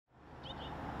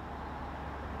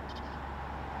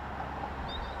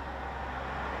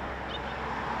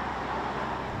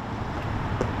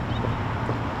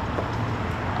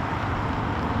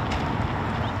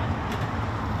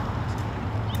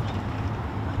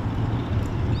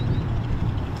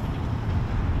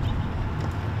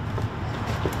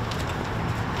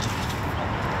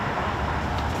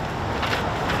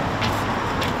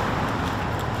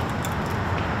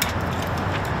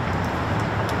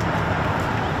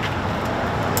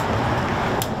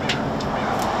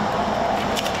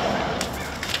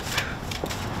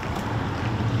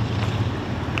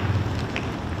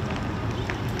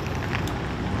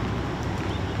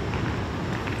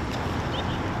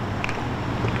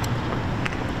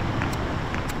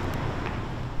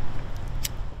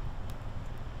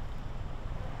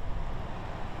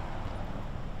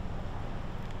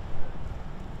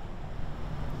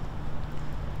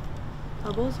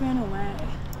Bubbles ran away.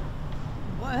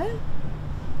 What?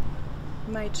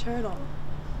 My turtle.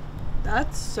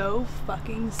 That's so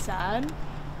fucking sad.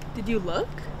 Did you look?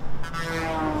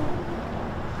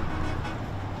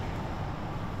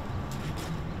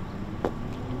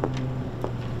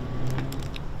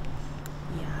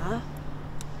 Yeah?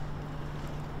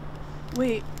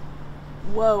 Wait.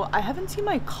 Whoa, I haven't seen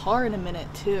my car in a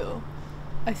minute too.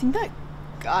 I think that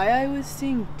guy I was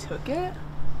seeing took it.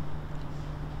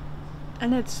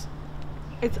 And it's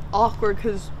awkward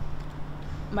because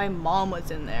my mom was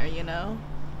in there, you know?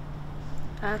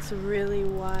 That's really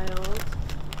wild.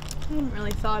 I hadn't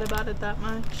really thought about it that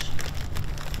much.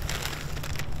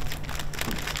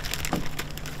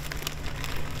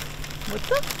 What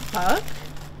the fuck?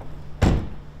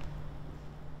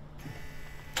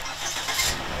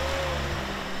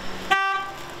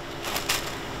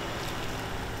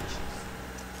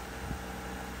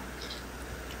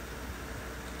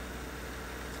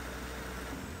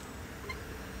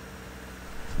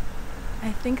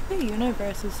 I think the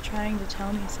universe is trying to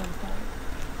tell me something.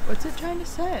 What's it trying to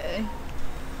say?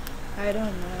 I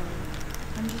don't know.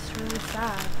 I'm just really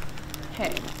sad.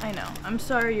 Hey, I know. I'm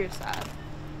sorry you're sad.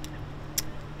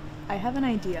 I have an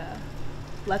idea.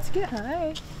 Let's get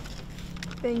high.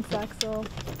 Thanks, Axel.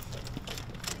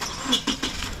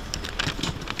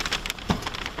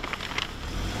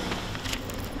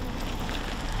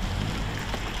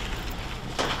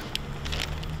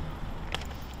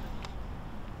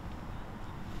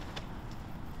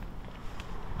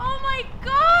 Oh my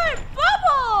god!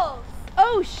 Bubbles!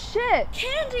 Oh shit!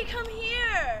 Candy, come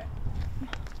here!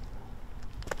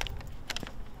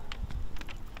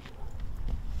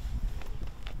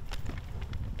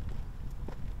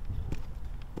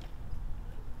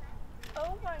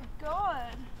 Oh my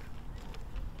god.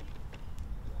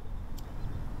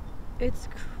 It's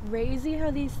crazy how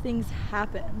these things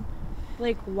happen.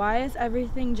 Like, why is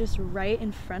everything just right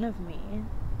in front of me?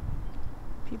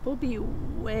 People be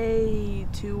way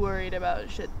too worried about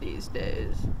shit these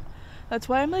days. That's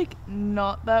why I'm like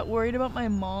not that worried about my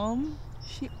mom.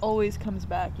 She always comes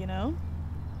back, you know?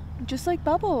 Just like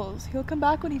Bubbles. He'll come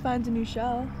back when he finds a new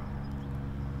shell.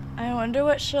 I wonder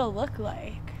what she'll look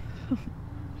like.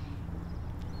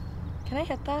 Can I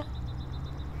hit that?